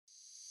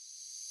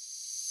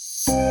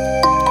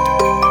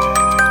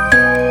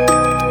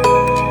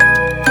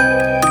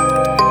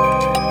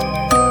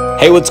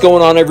Hey, what's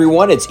going on,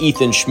 everyone? It's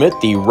Ethan Schmidt,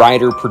 the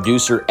writer,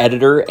 producer,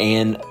 editor,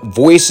 and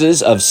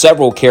voices of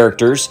several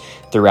characters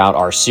throughout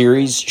our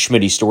series,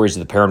 Schmitty Stories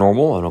of the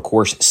Paranormal, and of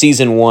course,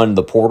 Season 1,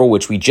 The Portal,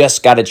 which we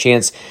just got a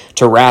chance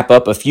to wrap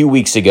up a few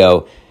weeks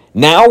ago.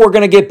 Now we're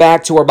going to get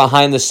back to our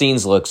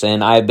behind-the-scenes looks,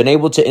 and I've been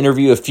able to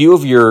interview a few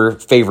of your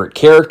favorite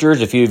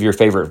characters, a few of your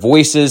favorite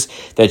voices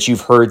that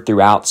you've heard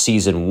throughout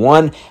Season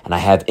 1, and I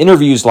have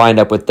interviews lined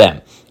up with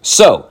them.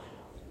 So,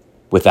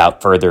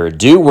 without further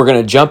ado, we're going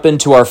to jump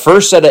into our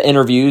first set of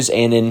interviews,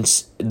 and in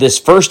this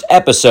first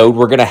episode,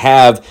 we're going to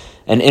have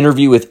an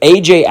interview with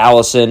AJ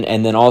Allison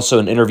and then also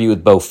an interview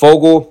with Bo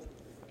Fogel.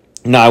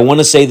 Now, I want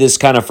to say this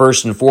kind of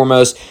first and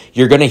foremost.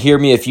 You're going to hear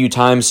me a few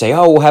times say,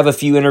 we'll have a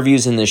few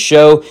interviews in this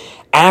show.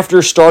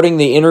 After starting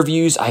the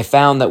interviews, I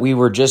found that we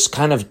were just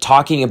kind of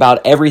talking about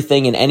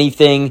everything and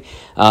anything,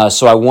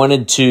 so I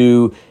wanted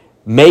to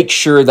make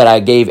sure that I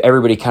gave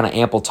everybody kind of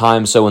ample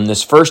time. So in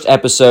this first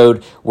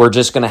episode, we're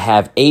just going to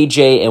have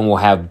AJ and we'll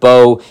have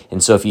Bo.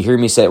 And so if you hear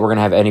me say we're going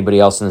to have anybody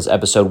else in this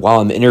episode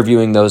while I'm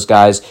interviewing those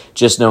guys,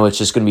 just know it's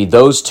just going to be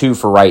those two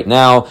for right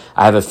now.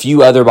 I have a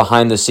few other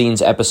behind the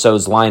scenes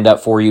episodes lined up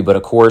for you, but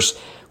of course,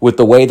 with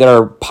the way that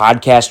our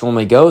podcast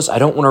normally goes, I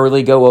don't want to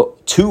really go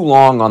too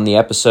long on the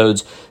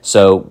episodes.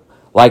 So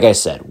like I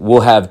said, we'll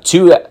have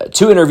two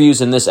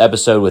interviews in this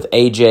episode with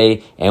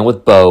AJ and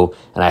with Bo,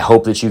 and I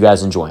hope that you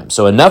guys enjoy them.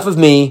 So enough of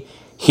me.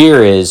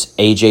 Here is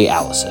AJ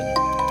Allison.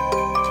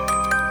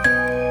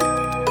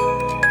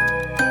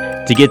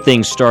 To get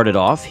things started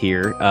off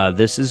here,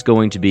 this is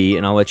going to be,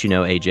 and I'll let you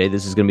know, AJ,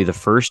 this is going to be the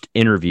first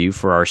interview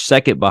for our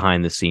second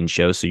behind-the-scenes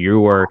show. So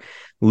you are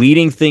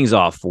leading things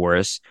off for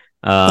us.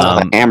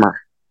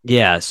 Hammer.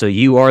 Yeah, so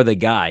you are the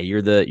guy.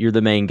 You're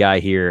the main guy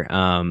here.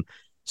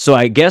 So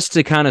I guess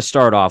to kind of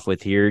start off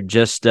with here,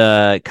 just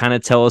kind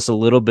of tell us a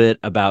little bit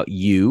about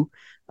you,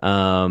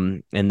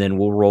 and then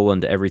we'll roll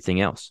into everything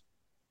else.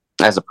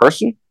 As a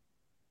person?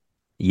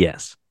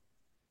 Yes.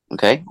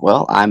 Okay,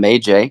 well, I'm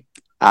AJ.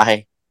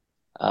 I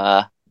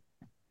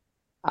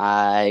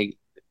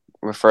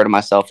refer to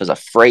myself as a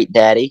freight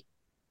daddy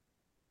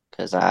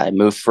because I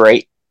move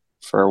freight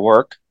for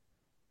work.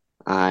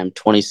 I'm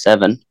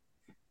 27.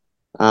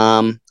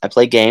 I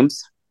play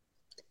games,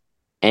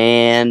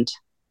 and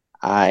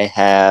I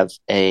have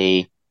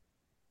a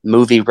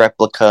movie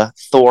replica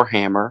Thor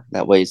hammer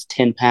that weighs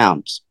 10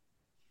 pounds.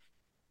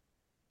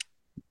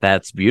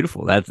 That's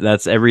beautiful.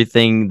 That's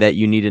everything that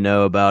you need to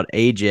know about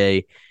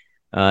AJ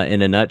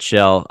in a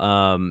nutshell.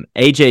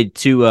 AJ,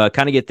 to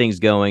kind of get things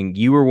going,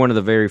 you were one of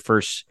the very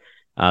first.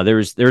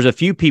 There's a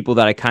few people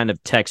that I kind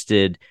of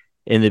texted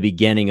in the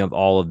beginning of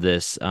all of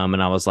this,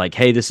 and I was like,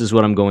 hey, this is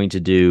what I'm going to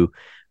do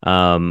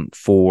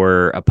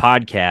for a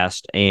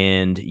podcast,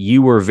 and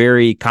you were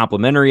very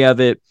complimentary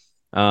of it.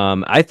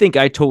 I think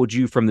I told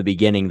you from the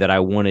beginning that I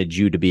wanted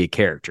you to be a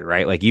character,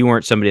 right? Like you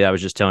weren't somebody that I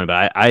was just telling,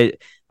 but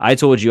I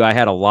told you I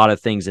had a lot of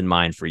things in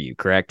mind for you,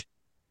 correct?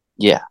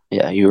 Yeah,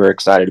 you were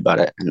excited about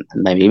it, and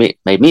made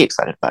me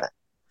excited about it.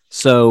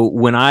 So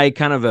when I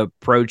kind of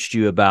approached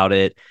you about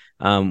it,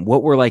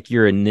 what were like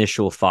your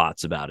initial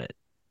thoughts about it?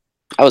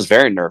 I was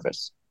very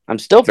nervous. I'm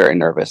still very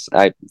nervous.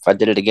 If I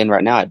did it again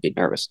right now, I'd be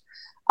nervous.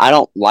 I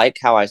don't like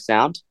how I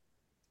sound.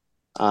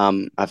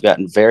 I've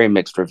gotten very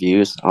mixed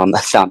reviews on the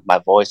sound of my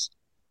voice.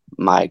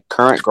 My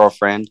current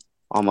girlfriend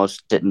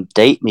almost didn't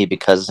date me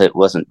because it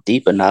wasn't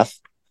deep enough.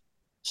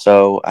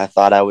 So I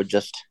thought I would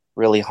just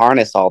really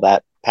harness all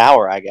that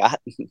power I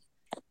got.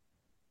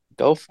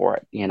 Go for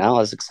it. I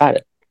was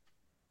excited.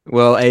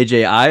 Well,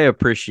 AJ, I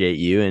appreciate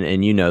you,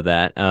 and you know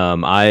that.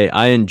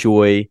 I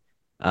enjoy.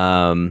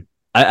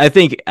 I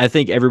think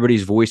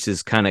everybody's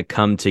voices kind of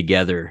come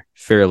together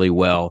fairly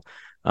well.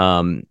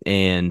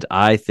 And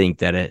I think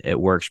that it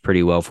works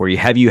pretty well for you.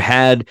 Have you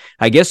had,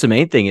 I guess the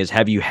main thing is,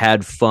 have you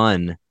had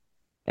fun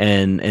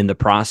in the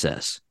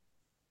process?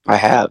 I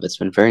have. It's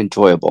been very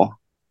enjoyable.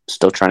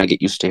 Still trying to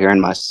get used to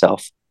hearing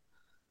myself.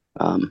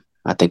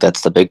 I think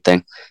that's the big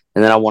thing.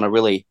 And then I want to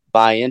really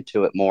buy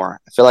into it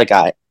more. I feel like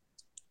I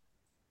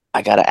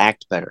got to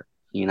act better,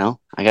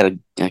 I got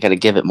to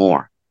give it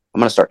more. I'm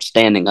going to start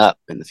standing up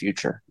in the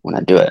future when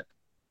I do it.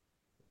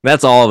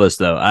 That's all of us,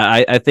 though.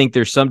 I think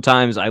there's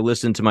sometimes I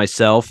listen to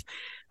myself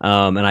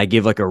and I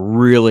give like a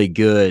really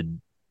good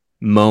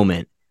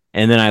moment,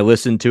 and then I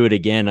listen to it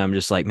again. I'm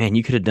just like, man,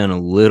 you could have done a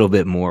little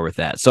bit more with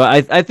that. So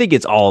I think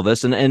it's all of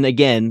us. And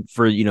again,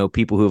 for,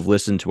 people who have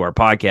listened to our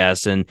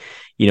podcast and,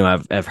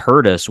 have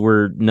heard us,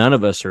 none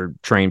of us are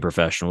trained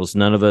professionals.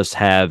 None of us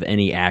have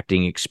any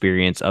acting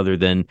experience other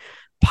than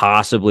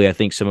possibly, I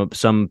think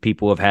some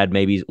people have had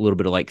maybe a little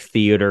bit of like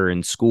theater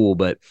in school,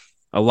 but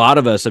a lot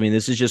of us, I mean,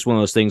 this is just one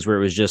of those things where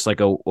it was just like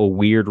a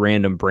weird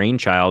random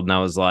brainchild. And I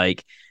was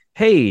like,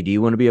 hey, do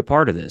you want to be a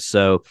part of this?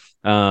 So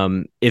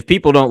if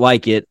people don't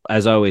like it,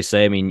 as I always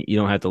say, I mean, you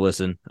don't have to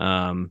listen.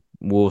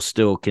 We'll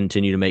still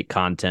continue to make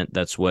content.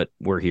 That's what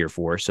we're here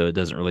for. So it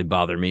doesn't really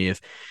bother me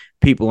if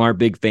people aren't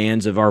big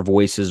fans of our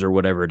voices or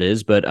whatever it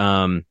is. But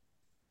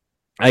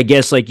I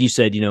guess, like you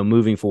said,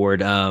 moving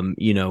forward,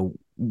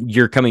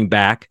 you're coming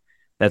back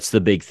That's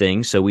the big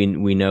thing. So we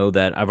know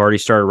that I've already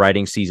started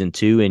writing season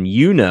 2, and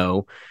you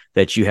know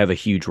that you have a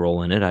huge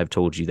role in it. I've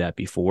told you that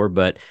before,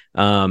 but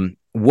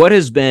what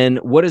has been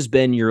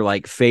your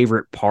like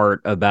favorite part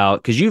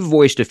about, because you've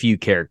voiced a few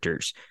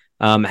characters.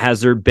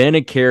 Has there been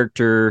a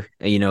character,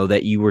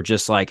 that you were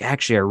just like,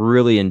 actually, I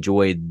really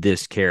enjoyed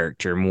this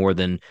character more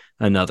than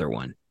another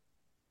one?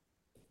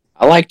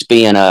 I liked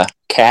being a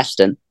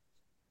Caston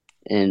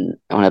on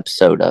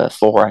episode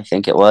 4, I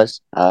think it was.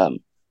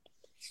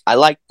 I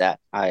liked that.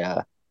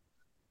 I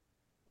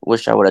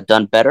wish I would have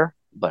done better,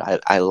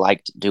 but I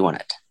liked doing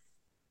it.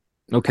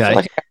 I feel Okay.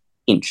 like I got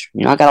range.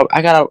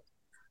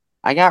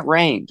 I got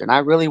range, and I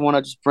really want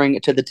to just bring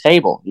it to the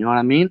table. You know what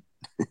I mean?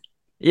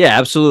 Yeah,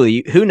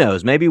 absolutely. Who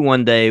knows? Maybe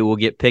one day we'll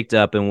get picked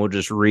up and we'll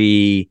just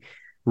redo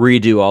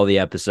all the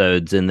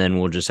episodes, and then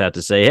we'll just have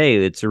to say,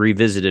 hey, it's a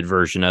revisited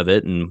version of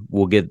it, and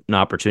we'll get an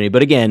opportunity.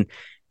 But again,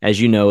 as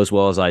you know as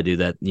well as I do,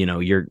 that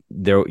you're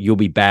there, you'll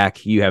be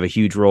back. You have a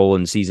huge role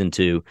in season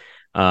 2.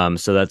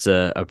 So that's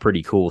a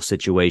pretty cool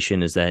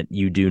situation, is that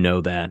you do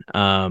know that.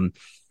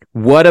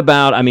 What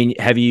about,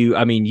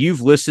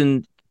 you've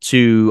listened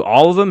to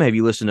all of them? Have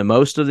you listened to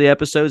most of the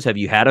episodes? Have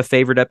you had a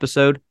favorite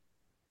episode?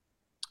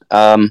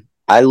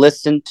 I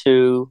listened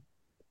to,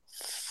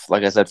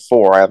 like I said,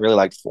 4. I really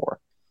liked 4.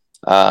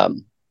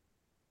 Um,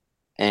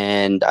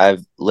 and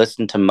I've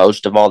listened to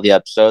most of all the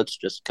episodes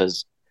just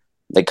because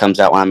it comes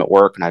out when I'm at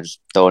work, and I just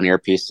throw an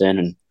earpiece in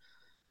and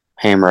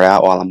hammer it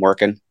out while I'm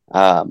working.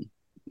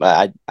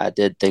 But I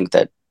did think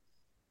that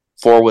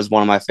 4 was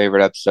one of my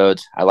favorite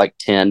episodes. I like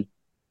 10.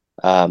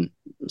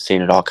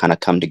 Seeing it all kind of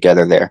come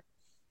together there,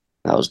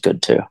 that was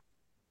good too.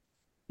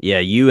 Yeah,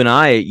 you and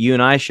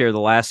I share the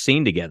last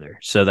scene together,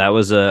 so that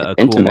was a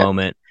cool Intimate.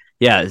 moment.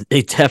 Yeah,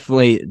 they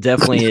definitely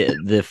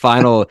the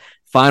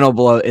final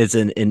blow is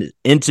an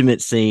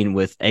intimate scene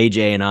with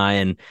AJ and I,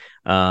 and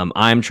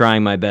I'm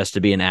trying my best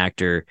to be an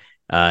actor,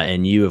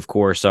 and you, of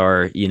course,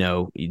 are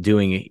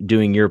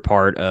doing your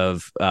part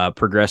of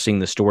progressing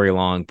the story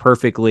along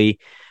perfectly.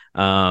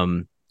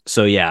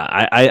 So yeah,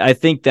 I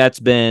think that's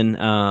been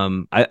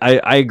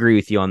I agree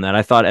with you on that.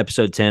 I thought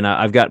episode 10,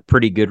 I've got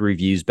pretty good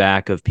reviews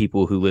back of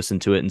people who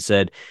listened to it and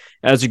said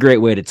that's a great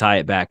way to tie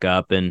it back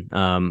up. And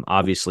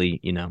obviously,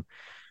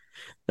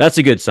 that's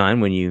a good sign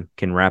when you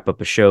can wrap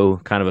up a show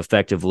kind of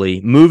effectively.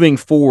 Moving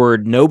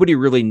forward, nobody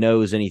really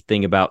knows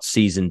anything about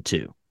season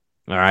 2.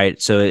 All right,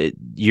 so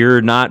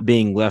you're not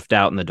being left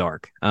out in the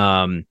dark.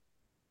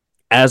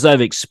 As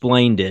I've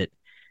explained it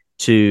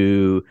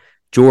to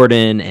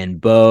Jordan and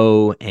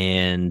Bo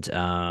and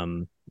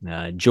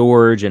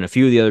George and a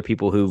few of the other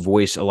people who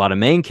voice a lot of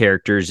main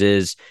characters,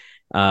 is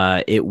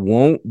it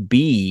won't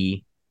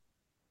be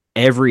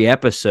every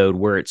episode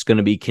where it's going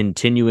to be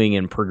continuing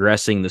and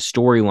progressing the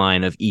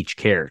storyline of each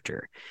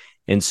character.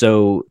 And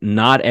so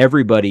not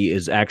everybody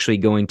is actually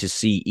going to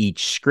see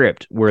each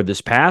script, where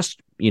this past,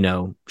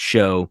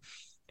 show,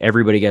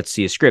 everybody got to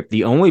see a script.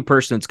 The only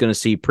person that's going to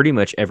see pretty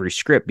much every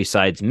script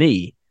besides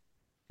me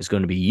is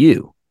going to be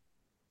you.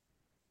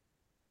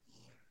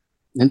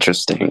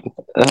 Interesting.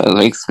 That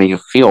makes me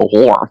feel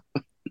warm.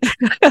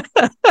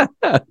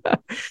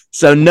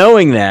 So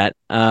knowing that,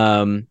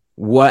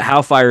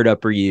 how fired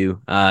up are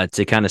you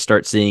to kind of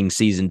start seeing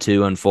season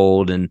 2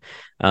 unfold? And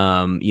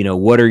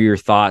what are your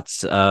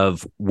thoughts I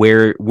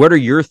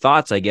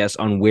guess,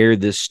 on where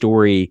this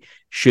story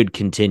should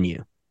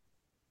continue?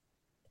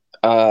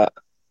 Well,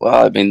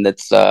 I mean,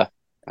 that's my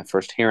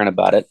first hearing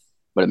about it,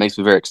 but it makes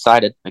me very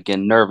excited.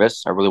 Again,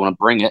 nervous. I really want to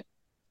bring it,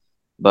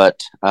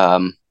 but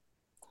I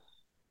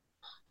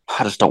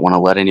just don't want to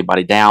let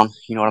anybody down.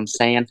 You know what I'm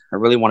saying? I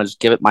really want to just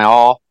give it my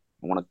all.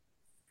 I want to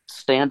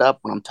stand up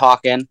when I'm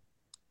talking.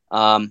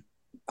 I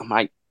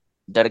might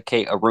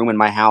dedicate a room in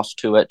my house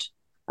to it.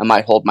 I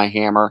might hold my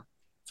hammer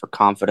for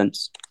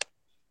confidence.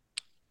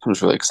 I'm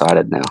just really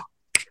excited now.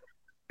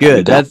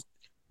 Good.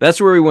 That's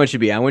where we want you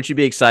to be. I want you to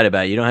be excited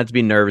about it. You don't have to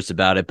be nervous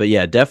about it, but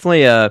yeah,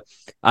 definitely.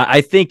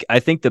 I think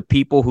the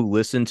people who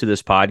listen to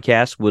this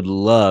podcast would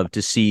love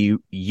to see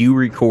you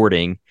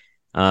recording.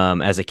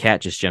 As a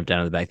cat just jumped out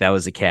of the back. That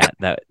was a cat.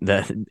 That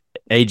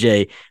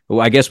AJ.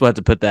 Well, I guess we'll have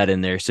to put that in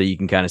there so you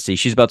can kind of see.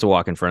 She's about to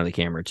walk in front of the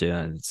camera too.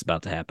 It's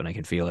about to happen. I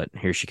can feel it.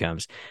 Here she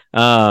comes.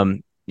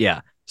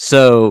 Yeah.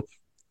 So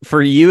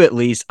for you, at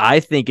least, I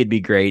think it'd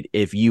be great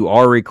if you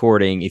are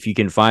recording, if you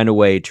can find a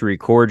way to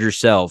record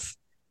yourself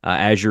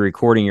as you're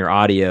recording your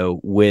audio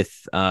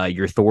with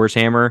your Thor's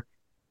hammer.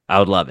 I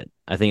would love it.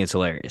 I think it's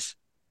hilarious.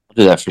 I'll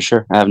do that for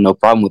sure. I have no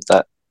problem with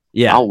that.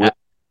 Yeah. I'll whip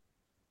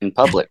in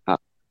public.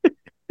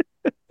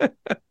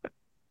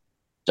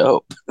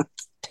 Dope.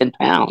 10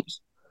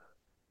 pounds.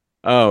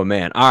 Oh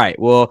man. All right.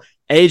 Well,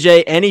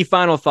 AJ, any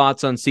final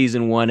thoughts on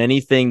season 1?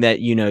 Anything that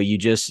you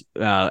just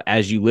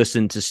as you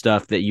listen to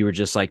stuff that you were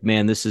just like,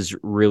 man, this is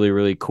really,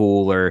 really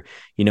cool, or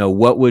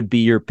what would be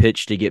your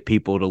pitch to get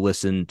people to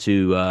listen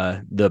to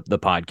the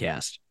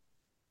podcast?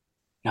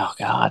 Oh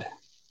God.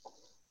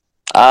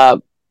 I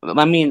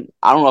mean,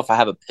 I don't know if I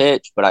have a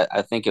pitch, but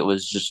I think it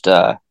was just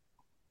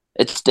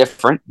it's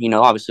different.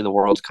 Obviously the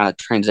world's kind of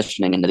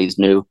transitioning into these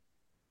new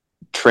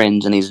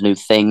trends and these new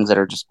things that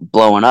are just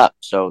blowing up.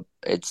 So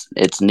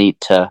it's neat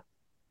to.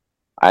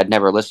 I'd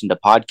never listened to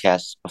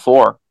podcasts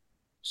before,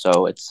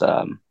 so it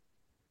kind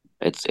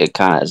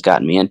of has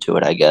gotten me into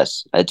it. I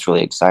guess it's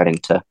really exciting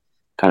to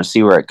kind of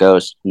see where it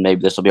goes.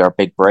 Maybe this will be our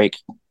big break.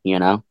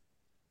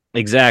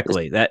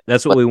 Exactly.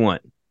 That's what we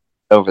want.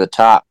 Over the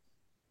top.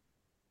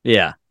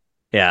 Yeah.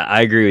 Yeah,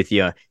 I agree with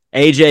you.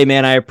 AJ,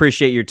 man, I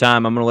appreciate your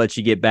time. I'm going to let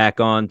you get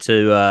back on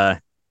to,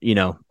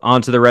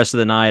 onto the rest of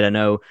the night. I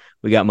know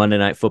we got Monday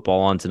Night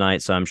Football on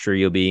tonight, so I'm sure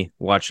you'll be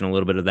watching a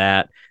little bit of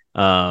that.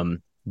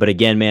 But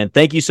again, man,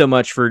 thank you so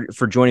much for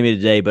joining me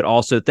today, but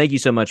also thank you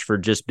so much for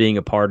just being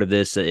a part of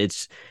this.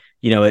 It's,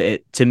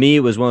 to me, it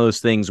was one of those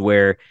things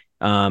where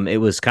it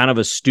was kind of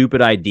a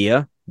stupid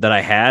idea that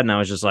I had, and I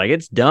was just like,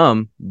 it's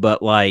dumb,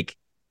 but like,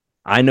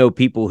 I know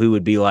people who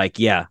would be like,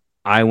 yeah,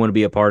 I want to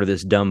be a part of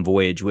this dumb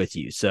voyage with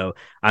you. So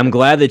I'm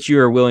glad that you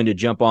are willing to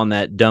jump on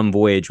that dumb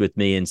voyage with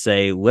me and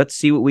say, let's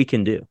see what we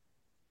can do.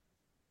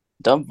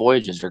 Dumb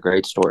voyages are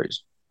great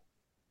stories.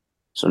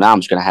 So now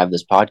I'm just going to have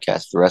this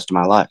podcast for the rest of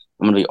my life.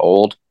 I'm going to be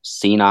old,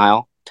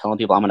 senile, telling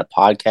people I'm in a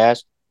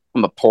podcast.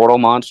 I'm a portal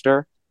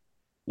monster.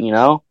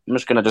 I'm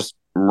just going to just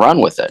run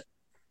with it.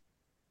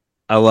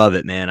 I love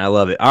it, man. I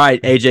love it. All right,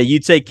 AJ, you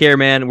take care,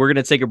 man. We're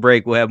going to take a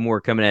break. We'll have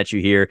more coming at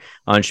you here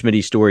on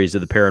Schmidt Stories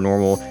of the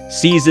Paranormal,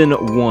 Season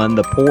 1,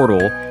 The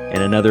Portal,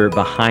 and another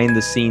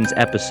behind-the-scenes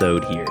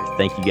episode here.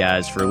 Thank you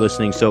guys for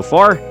listening so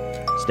far.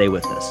 Stay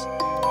with us.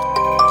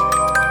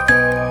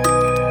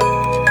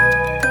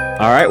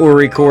 All right, we're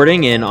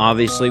recording, and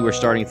obviously we're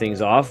starting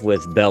things off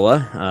with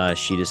Bella.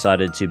 She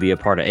decided to be a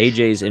part of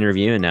AJ's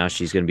interview, and now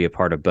she's going to be a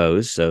part of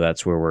Bo's, so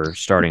that's where we're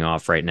starting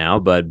off right now.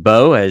 But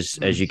Bo, as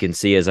you can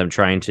see, as I'm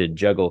trying to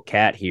juggle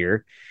Cat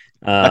here,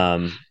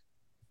 want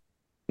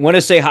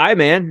to say hi,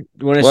 man.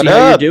 Want to see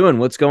how you're doing.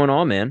 What's going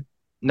on, man?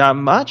 Not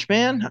much,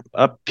 man.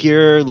 Up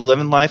here,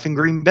 living life in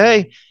Green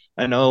Bay.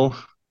 I know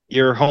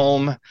your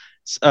hometown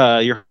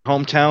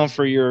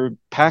for your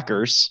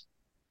Packers.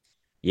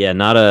 Yeah,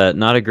 not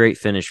a great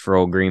finish for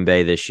old Green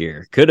Bay this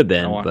year. Could have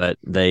been, but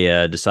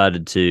they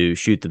decided to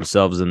shoot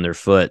themselves in their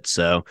foot.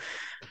 So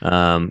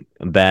a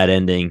bad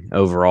ending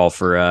overall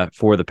for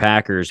the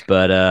Packers.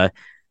 But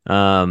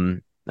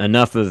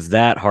enough of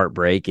that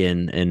heartbreak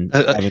and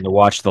having to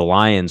watch the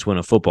Lions win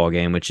a football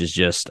game, which is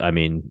just,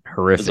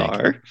 horrific.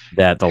 Bizarre.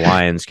 That the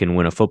Lions can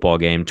win a football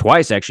game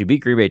twice, actually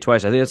beat Green Bay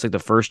twice. I think that's like the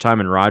first time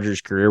in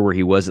Rodgers' career where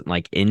he wasn't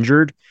like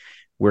injured,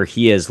 where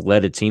he has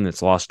led a team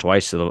that's lost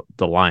twice to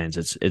the Lions.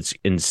 It's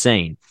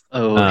insane.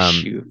 Oh,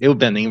 shoot. It would have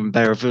been even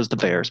better if it was the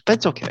Bears, but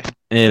it's okay.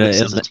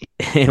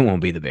 It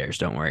won't be the Bears,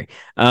 don't worry.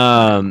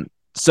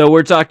 So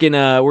we're talking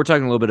a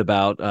little bit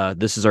about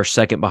this is our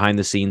second behind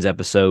the scenes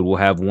episode. We'll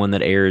have one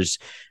that airs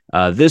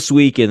this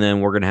week, and then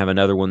we're going to have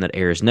another one that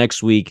airs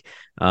next week.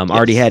 Yes.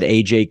 Already had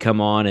AJ come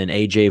on, and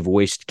AJ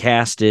voiced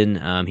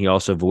Caston. He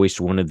also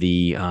voiced one of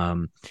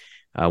the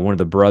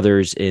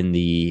brothers in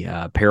the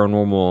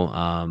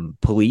paranormal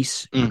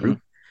police group. Mm-hmm.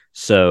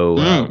 So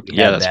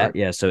that's that. Right.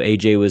 Yeah. So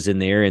AJ was in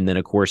there, and then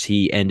of course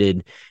he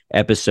ended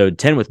episode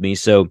 10 with me.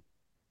 So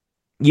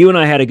you and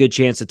I had a good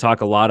chance to talk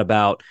a lot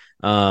about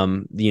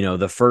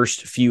the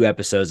first few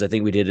episodes. I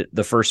think we did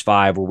the first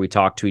 5 where we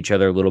talked to each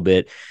other a little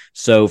bit.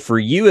 So for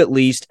you, at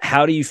least,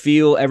 how do you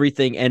feel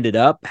everything ended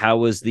up? How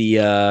was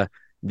the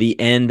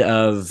end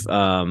of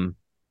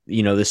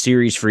the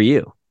series for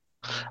you?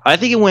 I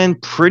think it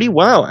went pretty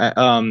well.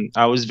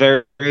 I was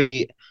very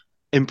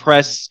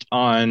impressed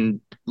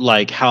on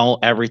like how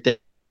everything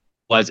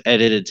was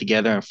edited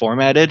together and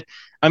formatted.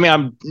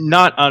 I'm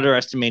not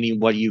underestimating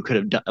what you could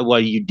have done,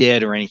 what you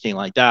did, or anything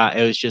like that.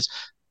 It was just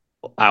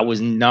I was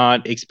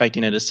not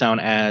expecting it to sound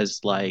as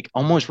like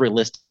almost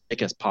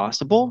realistic as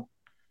possible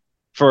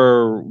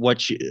for what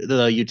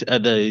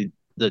the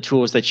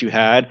tools that you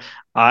had.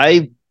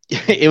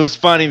 It was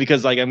funny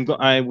because like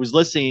I was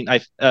listening.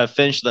 I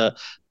finished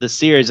the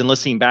series and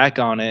listening back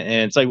on it,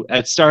 and it's like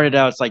it started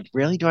out. It's like,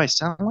 really, do I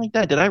sound like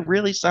that? Did I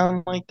really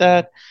sound like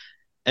that?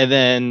 And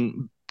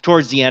then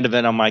towards the end of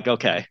it, I'm like,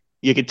 okay,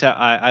 you could tell.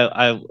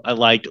 I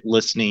liked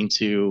listening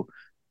to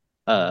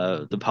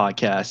the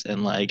podcast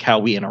and like how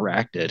we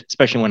interacted,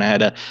 especially when I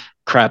had to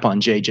crap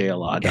on JJ a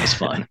lot. That was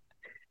fun.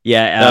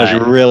 Yeah, that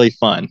was really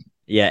fun.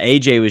 Yeah,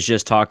 AJ was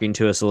just talking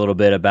to us a little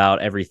bit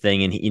about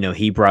everything, and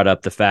he brought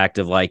up the fact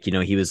of like,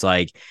 he was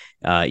like,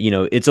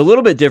 it's a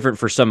little bit different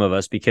for some of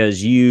us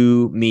because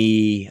you,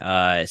 me,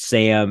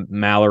 Sam,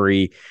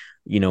 Mallory,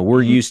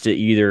 we're used to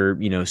either,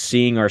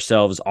 seeing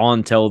ourselves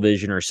on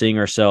television or seeing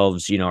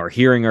ourselves, or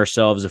hearing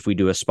ourselves if we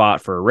do a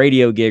spot for a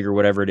radio gig or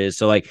whatever it is.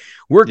 So like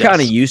we're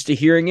kind of used to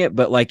hearing it,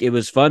 but like it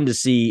was fun to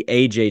see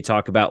AJ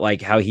talk about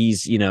like how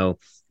he's,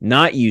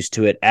 not used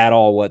to it at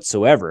all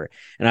whatsoever.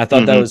 And I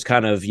thought that was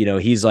kind of,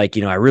 he's like,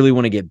 I really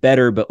want to get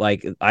better, but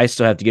like, I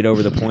still have to get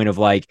over the point of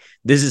like,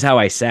 this is how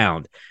I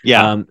sound.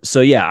 Yeah. So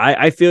yeah,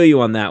 I feel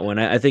you on that one.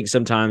 I think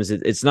sometimes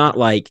it's not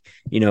like,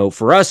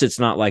 for us, it's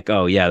not like,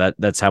 oh yeah,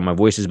 that's how my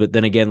voice is. But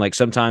then again, like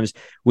sometimes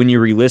when you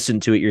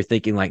re-listen to it, you're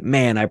thinking like,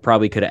 man, I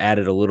probably could have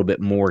added a little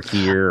bit more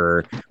here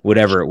or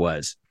whatever it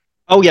was.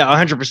 Oh yeah,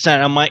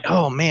 100%. I'm like,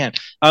 oh man,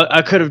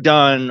 I could have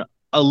done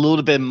a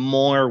little bit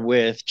more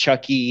with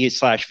Chucky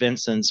slash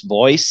Vincent's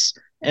voice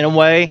in a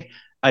way.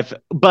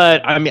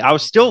 But I mean, I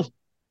was still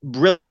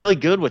really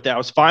good with it. I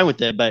was fine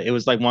with it, but it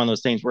was like one of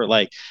those things where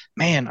like,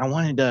 man, I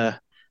wanted to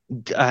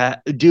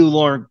do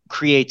more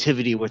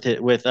creativity with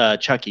it with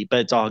Chucky, but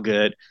it's all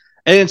good.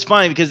 And it's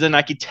funny because then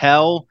I could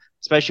tell,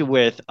 especially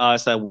with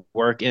us that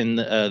work in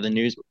the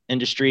news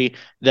industry,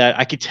 that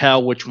I could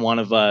tell which one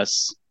of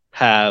us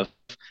have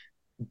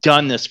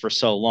done this for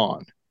so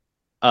long.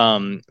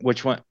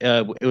 Which one?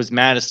 It was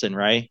Madison,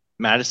 right?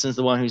 Madison's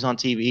the one who's on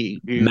TV.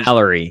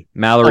 Mallory, who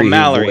Mallory,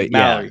 voice, yeah,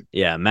 Mallory.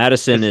 yeah.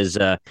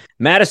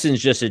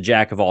 Madison's just a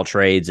jack of all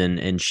trades,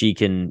 and she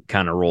can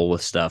kind of roll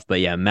with stuff.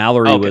 But yeah,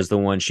 Mallory Okay, was the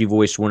one. She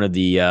voiced one of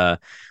the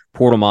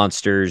portal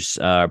monsters,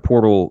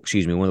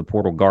 excuse me, one of the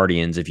portal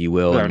guardians, if you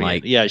will, and Guardian.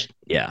 like, Yeah,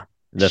 yeah,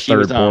 the she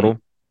was. third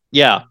portal.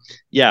 Yeah,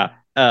 yeah.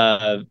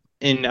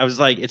 And I was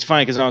like, it's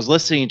funny because when I was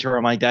listening to her,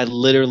 I'm like, that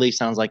literally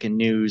sounds like a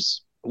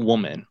news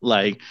woman.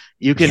 Like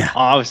you can Yeah,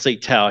 obviously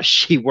tell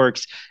she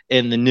works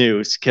in the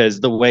news because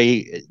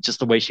just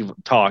the way she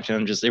talked,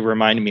 and just it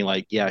reminded me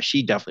like, yeah,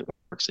 she definitely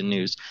works in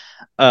news.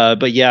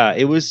 But yeah,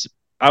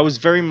 I was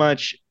very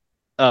much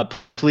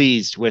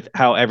pleased with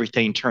how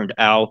everything turned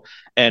out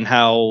and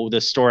how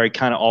the story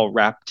kind of all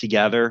wrapped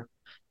together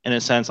in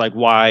a sense, like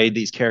why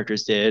these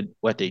characters did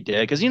what they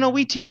did. Because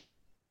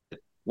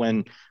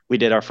when we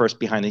did our first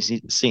behind the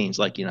scenes,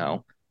 like,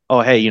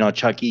 oh, hey,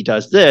 Chucky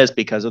does this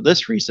because of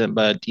this reason,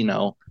 but,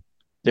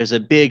 there's a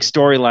big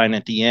storyline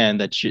at the end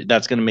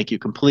that's going to make you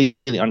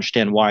completely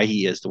understand why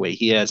he is the way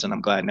he is. And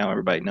I'm glad now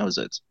everybody knows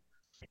it.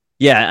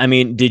 yeah. I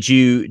mean, did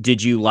you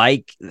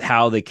like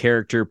how the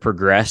character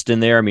progressed in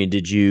there? I mean,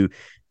 did you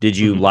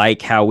Mm-hmm.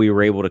 like how we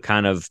were able to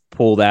kind of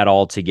pull that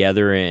all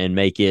together and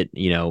make it,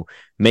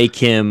 make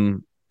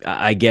him,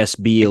 I guess,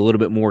 be a little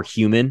bit more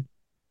human?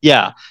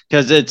 Yeah,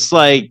 because it's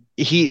like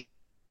he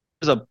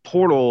was a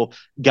portal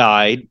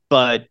guide,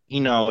 but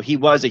he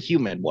was a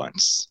human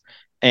once.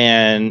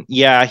 And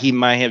yeah, he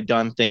might have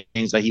done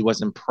things that he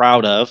wasn't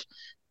proud of,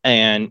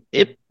 and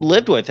it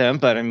lived with him.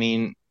 But I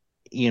mean,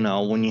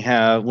 when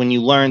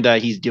you learn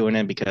that he's doing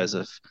it because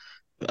of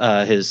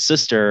his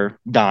sister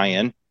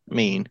dying, I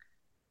mean,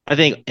 I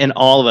think in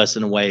all of us,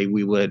 in a way,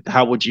 we would.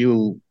 How would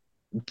you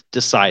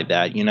decide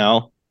that? I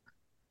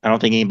don't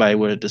think anybody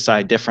would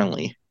decide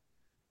differently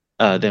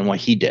than what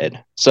he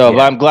did. So, but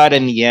Yeah. I'm glad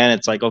in the end,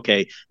 it's like,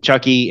 okay,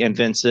 Chucky and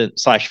Vincent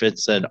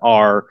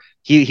are,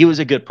 he was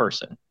a good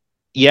person.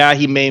 Yeah,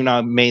 he may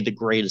not have made the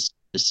greatest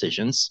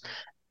decisions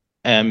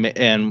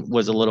and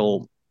was a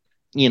little,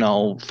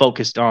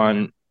 focused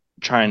on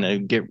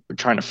trying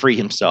to free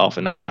himself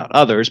and not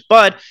others,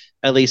 but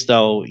at least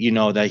though,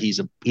 that he's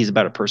a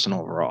better person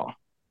overall.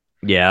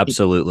 Yeah, He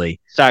absolutely.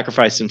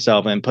 sacrificed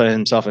himself and put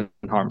himself in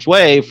harm's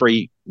way for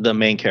the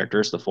main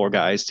characters, the four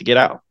guys, to get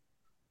out.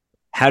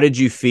 How did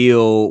you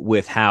feel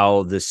with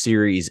how the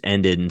series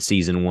ended in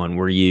season one?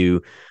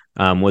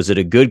 Was it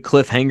a good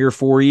cliffhanger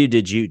for you?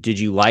 Did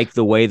you like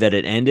the way that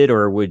it ended,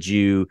 or did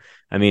you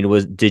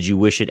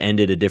wish it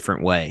ended a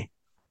different way?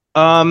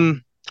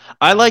 Um,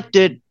 I liked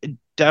it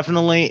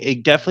definitely.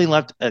 It definitely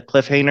left a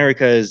cliffhanger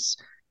because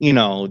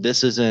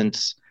this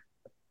isn't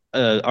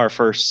our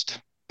first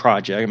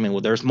project. I mean,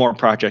 well, there's more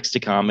projects to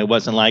come. It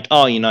wasn't like,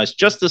 oh, it's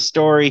just the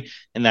story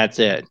and that's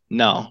it.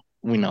 No,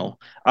 we know.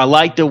 I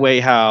like the way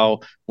how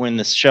when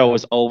the show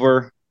was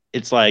over,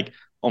 it's like,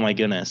 oh my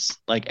goodness,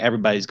 like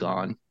everybody's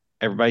gone,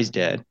 everybody's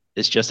dead.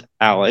 It's just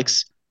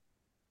Alex.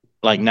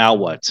 Like now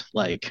what?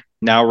 Like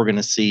now we're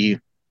gonna see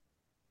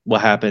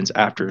what happens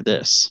after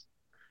this.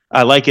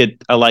 I like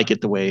it. I like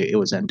it the way it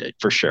was ended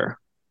for sure.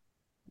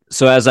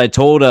 So as I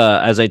told, an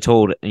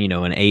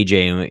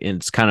AJ,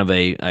 it's kind of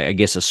I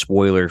guess a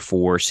spoiler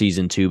for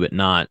season two, but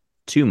not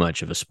too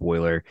much of a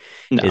spoiler,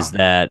 is No.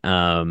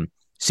 that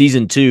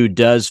season two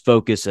does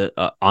focus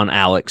on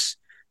Alex.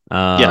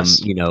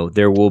 Yes.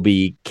 There will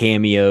be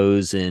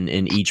cameos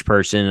in each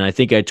person, and I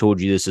think I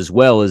told you this as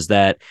well, is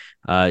that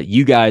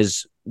you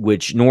guys,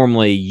 which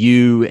normally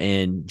you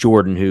and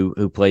Jordan,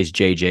 who plays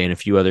JJ, and a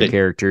few other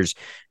characters,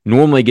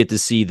 normally get to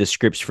see the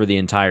scripts for the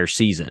entire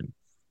season.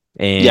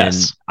 And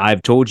Yes.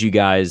 I've told you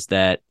guys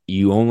that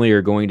you only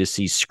are going to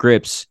see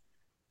scripts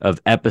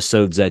of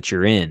episodes that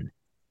you're in.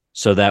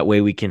 So that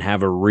way we can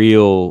have a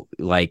real,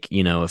 like,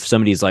 if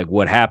somebody's like,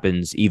 what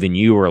happens? Even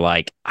you are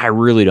like, I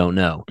really don't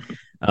know.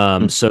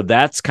 So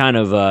that's kind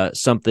of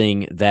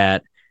something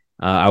that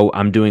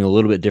I'm doing a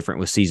little bit different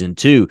with season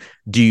two.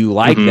 Do you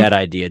like Mm-hmm. that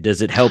idea?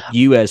 Does it help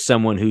you as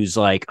someone who's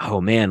like,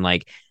 oh man,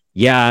 like,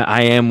 yeah,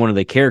 I am one of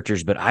the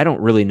characters, but I don't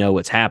really know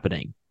what's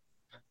happening?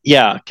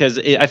 Yeah, because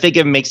I think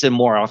it makes it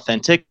more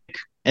authentic,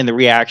 and the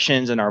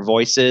reactions and our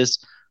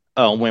voices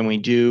when we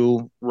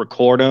do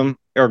record them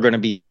are going to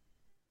be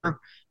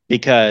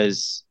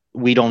because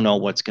we don't know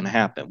what's going to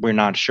happen. We're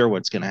not sure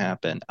what's going to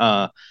happen.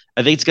 I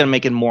think it's going to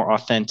make it more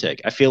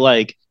authentic. I feel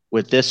like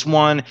with this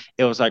one,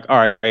 it was like,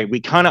 all right, we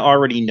kind of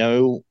already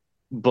know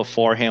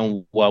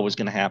beforehand what was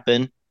going to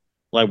happen.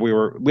 Like we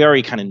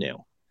already kind of knew,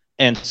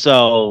 and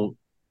so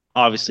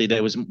obviously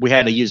we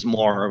had to use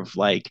more of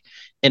like,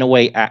 in a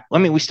way,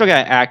 we still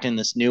got to act in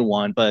this new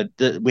one, but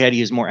we had to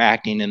use more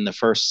acting in the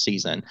first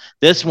season.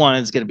 This one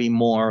is going to be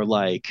more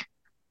like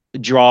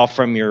draw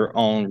from your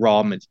own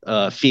raw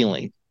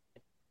feeling.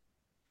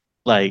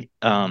 Like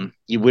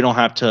we don't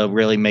have to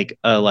really make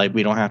like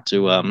we don't have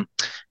to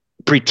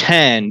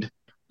pretend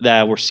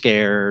that we're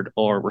scared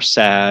or we're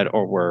sad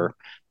or we're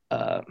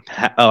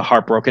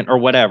heartbroken or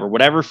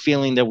whatever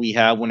feeling that we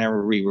have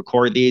whenever we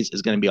record these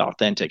is going to be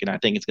authentic, and I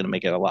think it's going to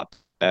make it a lot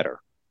better.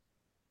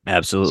 So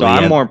Absolutely. Yeah.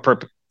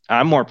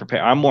 I'm more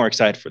prepared. I'm more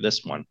excited for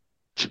this one.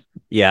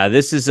 Yeah,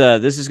 this is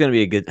going to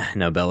be a good.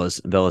 No,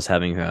 Bella's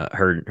having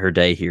her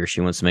day here.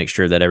 She wants to make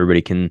sure that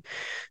everybody can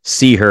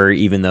see her,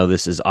 even though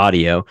this is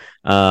audio.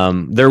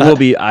 There will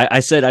be. I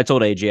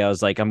told AJ, I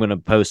was like, I'm going to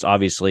post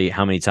obviously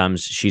how many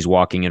times she's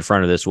walking in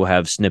front of this. We'll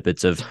have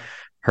snippets of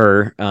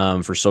her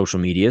for social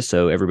media,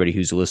 so everybody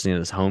who's listening to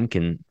this home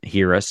can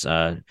hear us.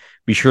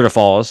 Be sure to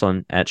follow us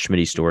on at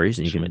Schmitty Stories,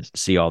 and you can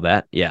see all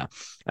that. Yeah.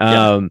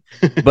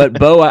 But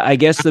Bo, I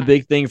guess the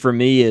big thing for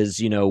me is,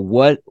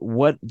 what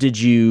was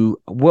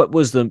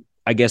the,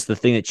 I guess, the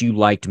thing that you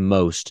liked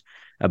most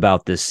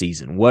about this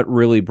season? What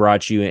really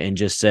brought you and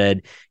just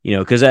said,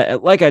 because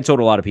like I told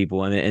a lot of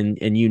people, and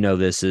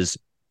this is,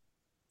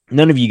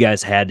 none of you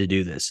guys had to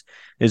do this.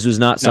 This was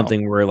not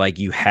something where like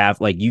you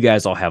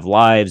guys all have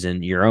lives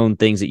and your own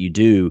things that you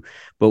do,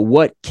 but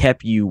what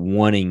kept you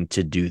wanting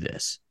to do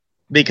this?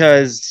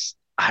 Because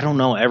I don't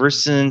know, ever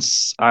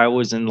since I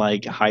was in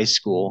like high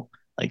school,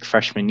 like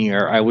freshman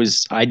year,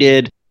 I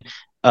did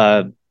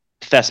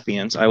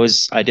thespians.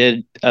 I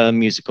did a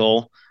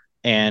musical,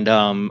 and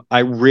I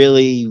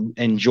really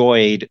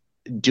enjoyed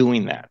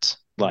doing that,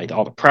 like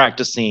all the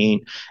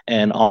practicing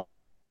and all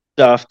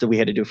stuff that we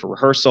had to do for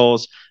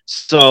rehearsals.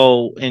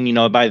 So, and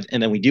and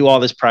then we do all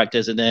this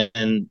practice, and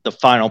then the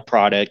final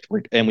product,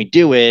 and we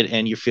do it,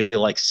 and you feel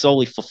like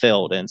solely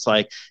fulfilled. And it's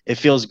like, it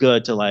feels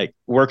good to like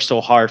work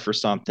so hard for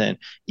something.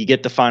 You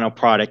get the final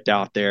product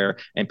out there,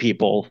 and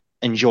people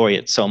enjoy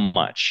it so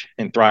much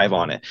and thrive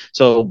on it.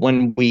 So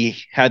when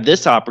we had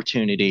this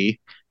opportunity,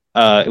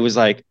 it was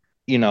like,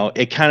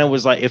 it kind of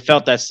was like, it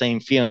felt that same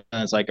feeling.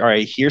 It's like, all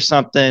right, here's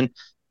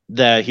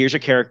a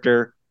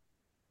character,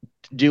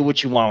 do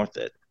what you want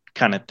with it,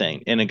 kind of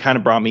thing. And it kind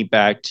of brought me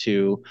back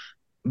to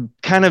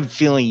kind of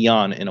feeling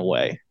young in a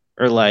way,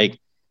 or like,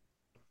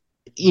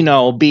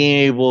 being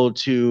able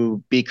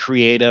to be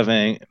creative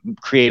and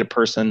create a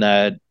person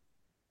that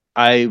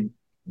I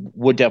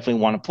would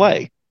definitely want to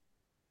play.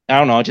 I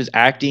don't know, just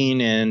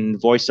acting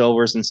and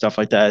voiceovers and stuff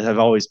like that have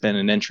always been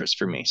an interest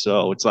for me.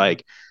 So it's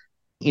like,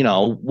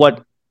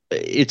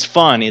 it's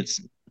fun. It's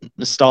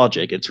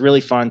nostalgic. It's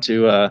really fun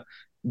to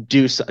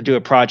do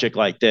a project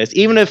like this,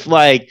 even if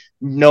like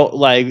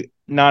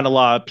not a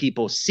lot of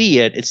people see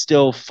it. It's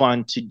still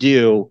fun to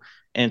do,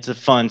 and it's a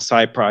fun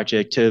side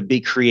project to be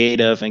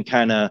creative and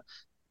kind of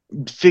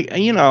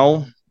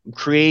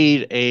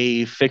create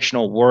a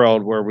fictional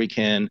world where we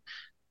can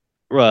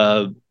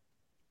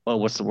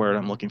what's the word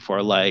I'm looking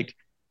for, like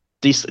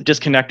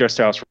disconnect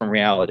ourselves from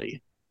reality.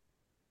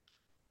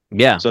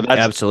 Yeah, So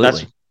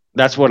absolutely.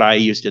 That's what I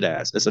used it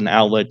as an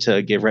outlet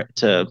to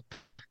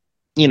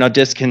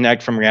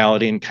disconnect from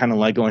reality and kind of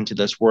like go into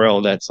this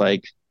world that's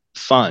like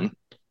fun.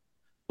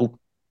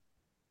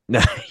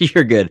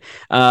 You're good.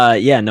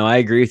 Yeah, no, I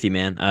agree with you,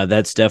 man.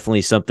 That's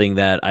definitely something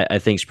that I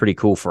think is pretty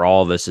cool for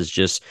all of us, is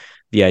just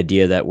the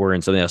idea that we're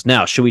in something else.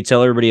 Now, should we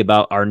tell everybody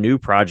about our new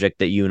project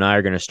that you and I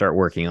are going to start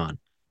working on?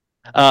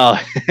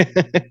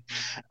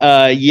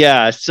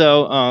 Yeah.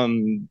 So,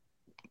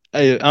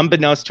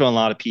 unbeknownst to a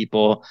lot of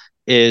people,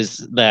 is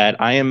that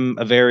I am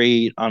a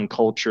very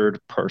uncultured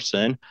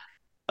person.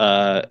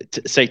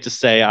 Safe to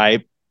say,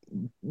 I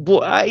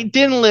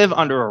didn't live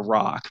under a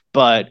rock,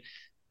 but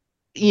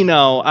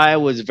I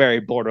was very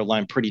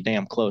borderline, pretty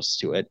damn close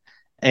to it.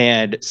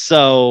 And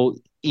so,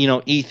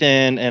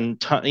 Ethan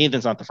and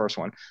Ethan's not the first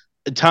one.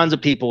 Tons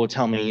of people would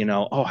tell me,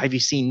 oh, have you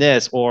seen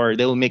this? Or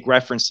they would make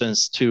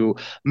references to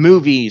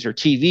movies or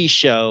TV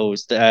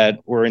shows that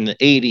were in the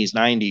 80s,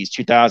 90s,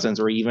 2000s,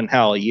 or even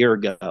hell, a year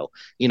ago,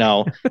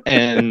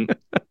 and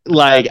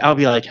like, I'll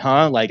be like,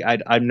 huh? Like,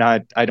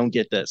 I don't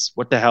get this.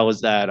 What the hell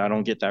is that? I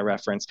don't get that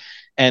reference.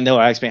 And they'll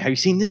ask me, have you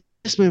seen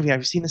this movie?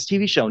 Have you seen this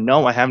TV show?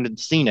 No, I haven't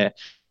seen it.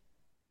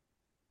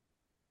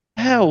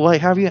 Hell,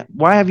 like,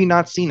 why have you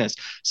not seen this?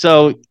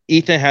 So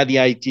Ethan had the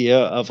idea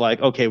of like,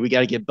 okay, we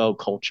got to get Bo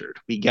cultured.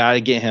 We got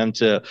to get him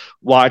to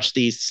watch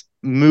these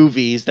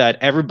movies that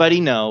everybody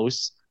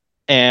knows,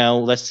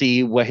 and let's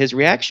see what his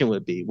reaction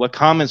would be. What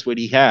comments would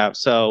he have?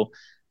 So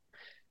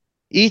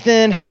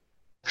Ethan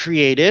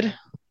created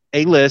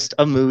a list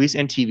of movies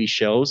and TV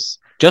shows.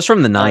 Just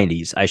from the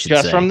 90s, I should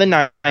just say. From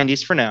the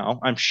 90s for now.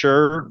 I'm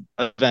sure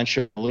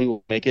eventually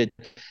we'll make it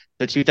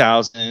the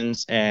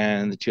 2000s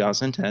and the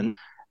 2010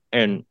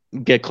 and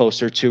get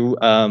closer to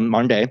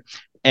modern day.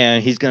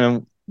 And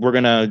we're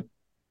gonna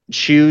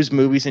choose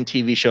movies and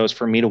TV shows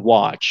for me to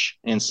watch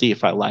and see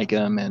if I like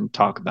them and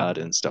talk about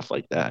it and stuff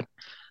like that.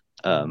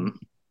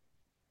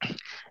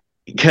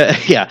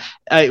 Yeah.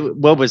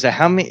 What was it?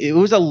 How many? It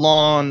was a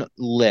long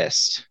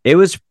list. It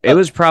was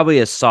probably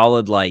a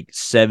solid like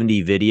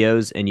 70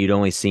 videos, and you'd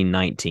only seen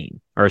 19,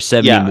 or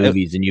 70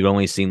 movies, and you'd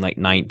only seen like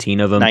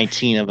 19 of them.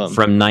 19 of them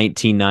from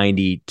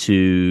 1990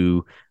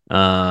 to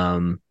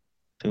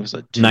it was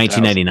like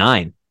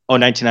 1999. Oh,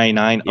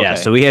 1999. Yeah,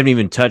 okay. so we haven't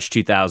even touched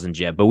 2000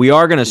 yet, but we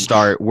are going to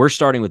start. We're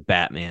starting with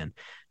Batman.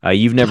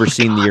 You've never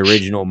seen the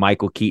original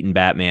Michael Keaton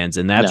Batmans,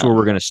 and that's where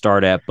we're going to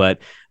start at. But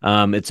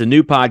it's a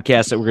new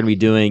podcast that we're going to be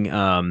doing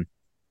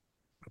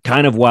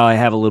kind of while I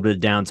have a little bit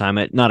of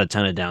downtime. Not a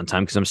ton of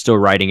downtime because I'm still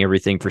writing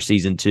everything for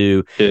season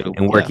 2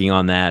 and working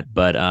on that.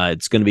 But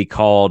it's going to be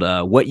called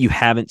What You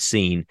Haven't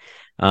Seen.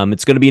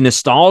 It's going to be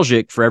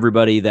nostalgic for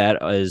everybody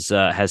that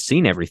has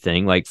seen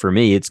everything. Like for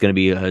me, it's going to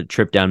be a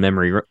trip down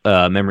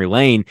memory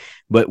lane,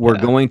 but we're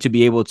going to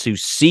be able to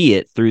see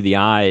it through the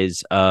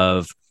eyes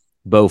of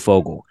Bo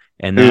Fogel.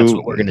 And that's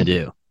what we're going to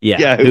do.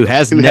 Yeah. Who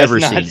has never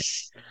seen it.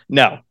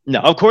 No.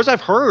 Of course, I've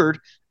heard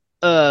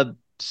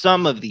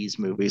some of these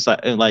movies.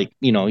 Like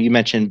you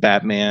mentioned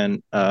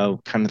Batman.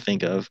 Kind of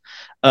think of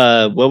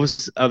what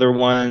was other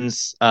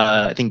ones?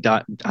 I think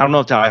I don't know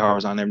if Die Hard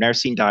was on there. I've never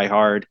seen Die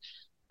Hard.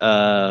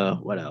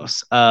 What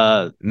else?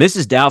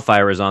 Mrs.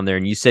 Doubtfire is on there,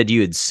 and you said you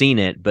had seen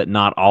it, but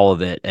not all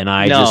of it. And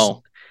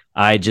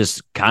I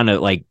just kind of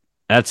like,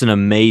 that's an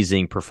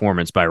amazing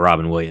performance by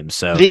Robin Williams.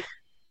 So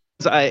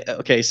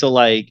so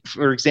like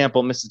for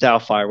example, Mrs.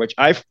 Doubtfire, which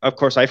I've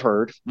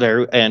heard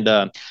there,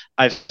 and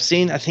I've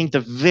seen I think the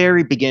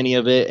very beginning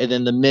of it, and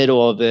then the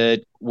middle of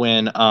it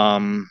when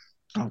oh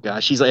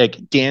gosh, she's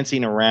like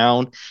dancing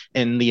around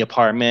in the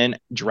apartment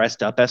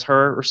dressed up as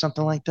her or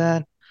something like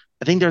that.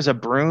 I think there's a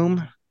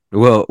broom.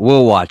 We'll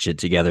watch it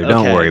together.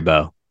 Don't worry,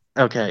 Bo.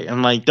 Okay,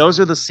 and like those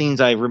are the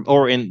scenes I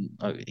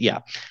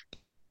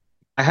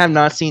have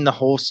not seen the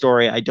whole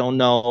story. I don't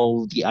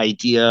know the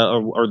idea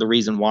or the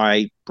reason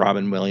why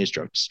Robin Williams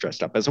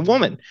dressed up as a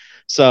woman.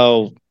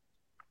 So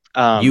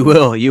you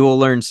will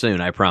learn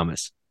soon, I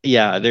promise.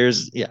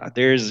 There's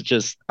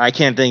just, I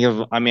can't think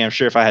of, I mean, I'm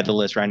sure if I had the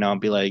list right now, I'd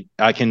be like,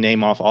 I can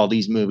name off all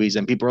these movies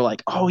and people are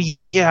like, oh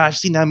yeah, I've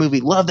seen that movie,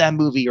 love that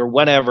movie or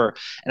whatever.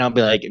 And I'll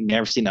be like,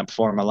 never seen that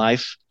before in my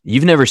life.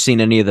 You've never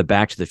seen any of the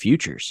Back to the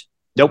Futures?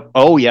 Nope.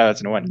 Oh yeah,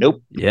 that's no one.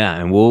 Nope. Yeah,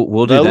 and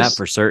we'll do that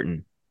for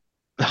certain.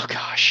 Oh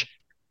gosh.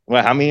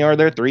 Well, how many are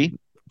there? 3?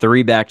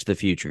 3 Back to the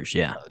Futures.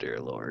 Yeah. Oh dear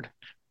Lord.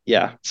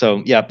 Yeah.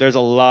 So yeah, there's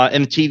a lot,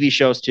 and TV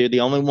shows too.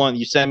 The only one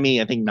you sent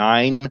me, I think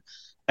 9,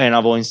 and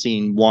I've only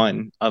seen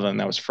one of them.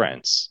 That was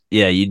Friends.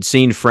 Yeah, you'd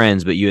seen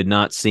Friends, but you had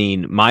not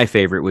seen my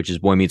favorite, which is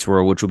Boy Meets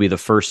World, which will be the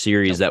first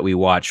series that we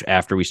watch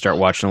after we start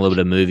watching a little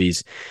bit of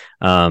movies,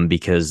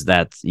 because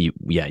that's you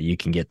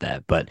can get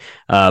that. But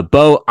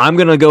Bo, I'm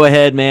gonna go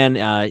ahead, man.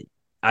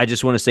 I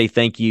just want to say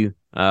thank you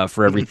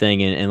for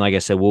everything, and like I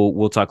said,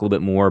 we'll talk a little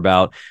bit more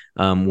about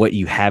what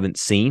you haven't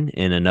seen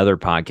in another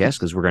podcast,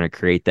 because we're going to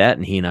create that,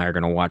 and he and I are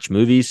going to watch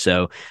movies.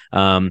 So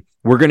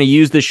we're going to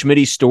use the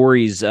Schmidt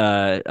Stories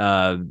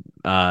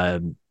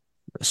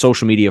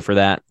social media for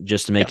that,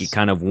 just to make it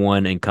kind of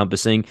one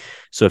encompassing.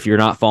 So if you're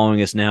not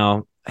following us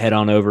now, head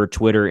on over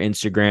Twitter,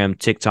 Instagram,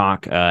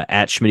 TikTok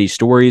at Schmidt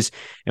Stories,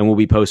 and we'll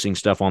be posting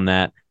stuff on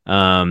that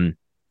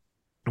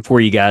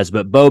for you guys.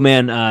 But Bo,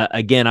 man,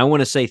 again, I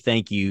want to say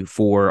thank you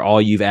for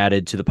all you've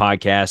added to the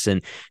podcast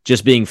and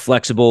just being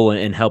flexible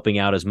and helping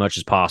out as much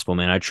as possible,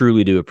 man. I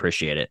truly do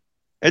appreciate it.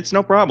 It's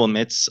no problem.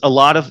 It's a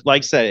lot of,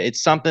 like I said,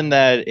 it's something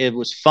that it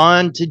was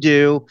fun to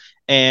do.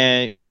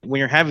 And when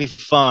you're having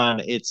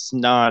fun, it's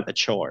not a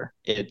chore.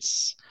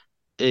 It's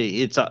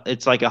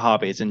like a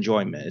hobby. It's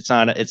enjoyment. It's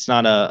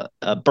not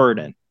a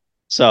burden.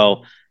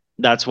 So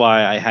that's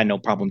why I had no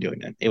problem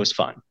doing it. It was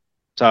fun.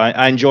 So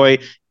I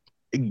enjoyed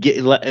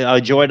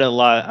it a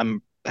lot.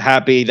 I'm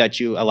happy that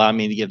you allowed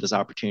me to give this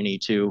opportunity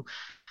to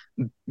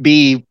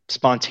be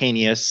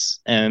spontaneous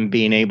and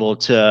being able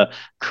to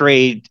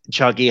create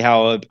Chucky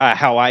how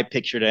I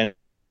pictured it,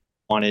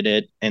 wanted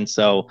it. And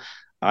so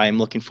I'm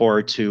looking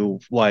forward to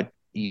what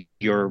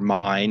your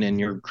mind and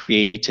your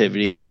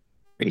creativity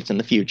creates in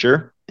the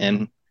future.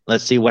 And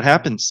let's see what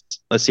happens.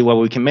 Let's see what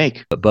we can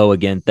make. But Bo,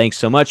 again, thanks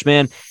so much,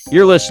 man.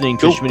 You're listening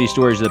to Schmidt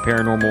Stories of the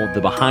Paranormal,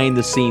 the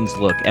behind-the-scenes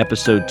look,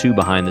 episode 2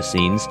 behind the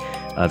scenes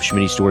of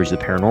Schmidt Stories of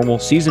the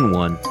Paranormal, season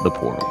 1, The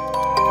Portal.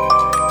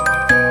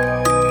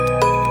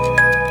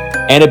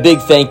 And a big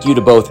thank you to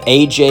both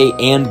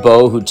AJ and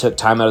Bo, who took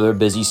time out of their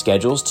busy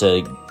schedules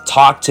to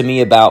talk to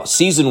me about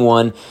season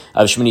 1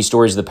 of Schmidt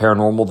Stories of the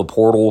Paranormal, The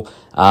Portal.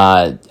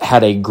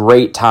 Had a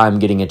great time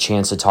getting a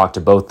chance to talk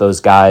to both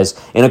those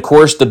guys. And of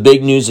course, the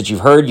big news that you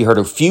heard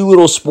a few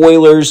little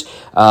spoilers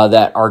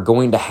that are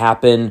going to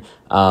happen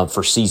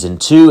for season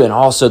 2, and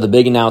also the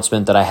big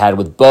announcement that I had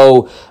with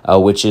Bo,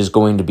 which is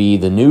going to be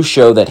the new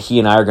show that he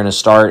and I are going to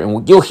start.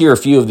 And you'll hear a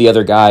few of the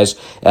other guys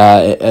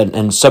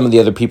and some of the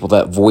other people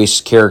that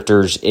voice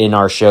characters in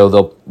our show.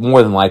 They'll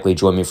more than likely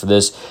join me for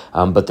this.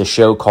 But the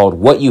show called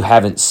What You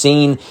Haven't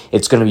Seen,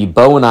 it's going to be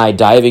Bo and I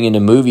diving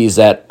into movies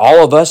that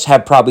all of us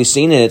have probably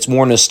seen, and it's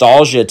more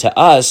nostalgia to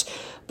us.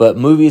 but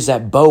movies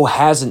that Bo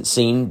hasn't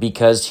seen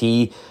because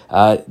he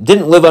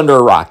didn't live under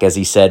a rock, as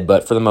he said,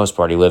 but for the most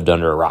part, he lived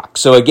under a rock.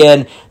 So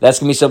again, that's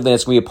going to be something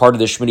that's going to be a part of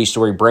the Schmitty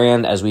Story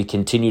brand as we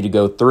continue to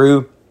go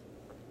through.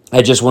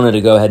 I just wanted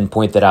to go ahead and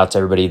point that out to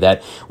everybody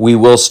that we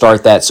will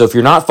start that. So if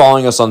you're not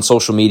following us on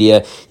social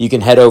media, you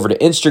can head over to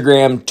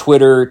Instagram,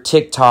 Twitter,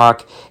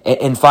 TikTok,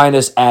 and find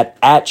us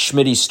at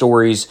Schmitty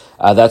Stories.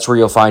 That's where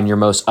you'll find your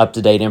most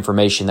up-to-date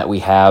information that we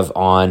have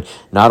on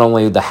not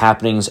only the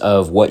happenings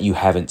of what you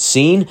haven't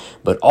seen,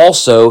 but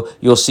also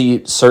you'll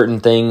see certain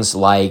things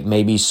like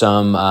maybe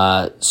some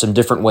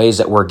different ways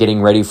that we're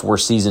getting ready for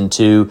Season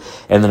 2.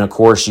 And then, of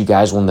course, you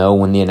guys will know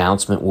when the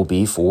announcement will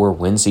be for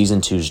when Season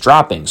 2 is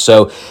dropping.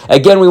 So,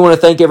 again, we want to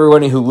thank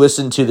everybody who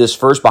listened to this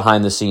first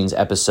behind-the-scenes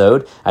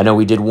episode. I know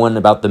we did one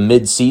about the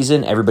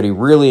mid-season. Everybody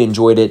really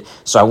enjoyed it,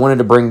 so I wanted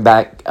to bring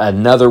back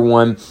another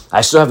one.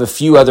 I still have a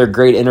few other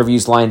great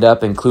interviews lined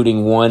up,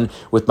 including one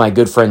with my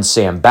good friend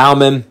Sam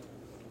Bauman.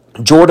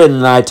 Jordan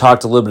and I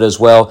talked a little bit as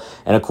well,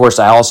 and of course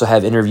I also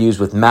have interviews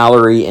with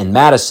Mallory and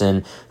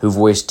Madison, who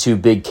voiced two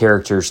big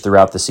characters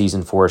throughout the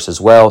season for us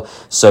as well.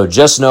 So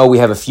just know we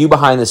have a few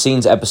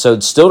behind-the-scenes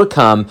episodes still to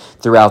come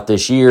throughout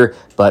this year,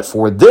 but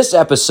for this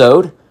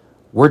episode,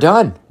 we're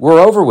done. We're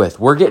over with.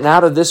 We're getting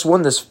out of this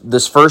one,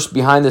 this first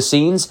behind the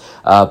scenes,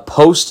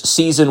 post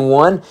season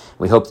 1.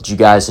 We hope that you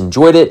guys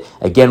enjoyed it.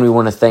 Again, we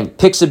want to thank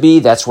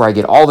Pixabay. That's where I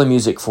get all the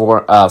music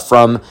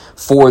from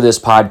for this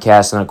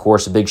podcast. And of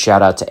course, a big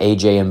shout out to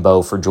AJ and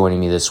Bo for joining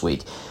me this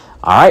week.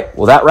 All right,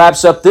 well, that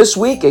wraps up this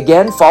week.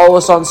 Again, follow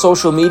us on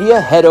social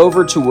media. Head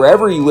over to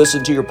wherever you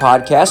listen to your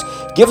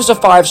podcast. Give us a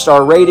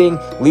 5-star rating.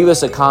 Leave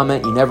us a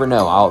comment. You never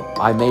know.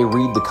 I may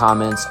read the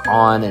comments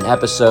on an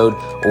episode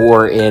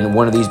or in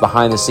one of these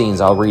behind the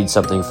scenes. I'll read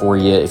something for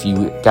you if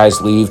you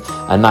guys leave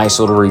a nice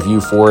little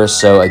review for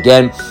us. So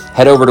again,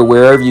 head over to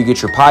wherever you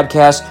get your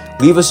podcast.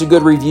 Leave us a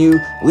good review,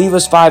 leave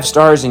us 5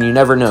 stars, and you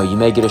never know, you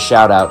may get a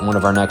shout out in one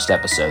of our next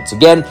episodes.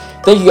 Again,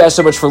 thank you guys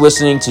so much for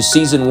listening to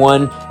Season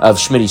 1 of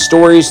Schmitty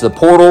Stories, The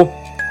Portal,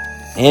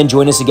 and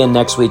join us again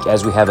next week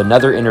as we have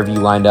another interview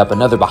lined up,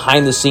 another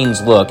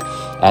behind-the-scenes look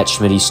at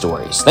Schmitty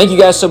Stories. Thank you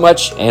guys so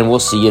much, and we'll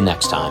see you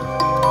next time.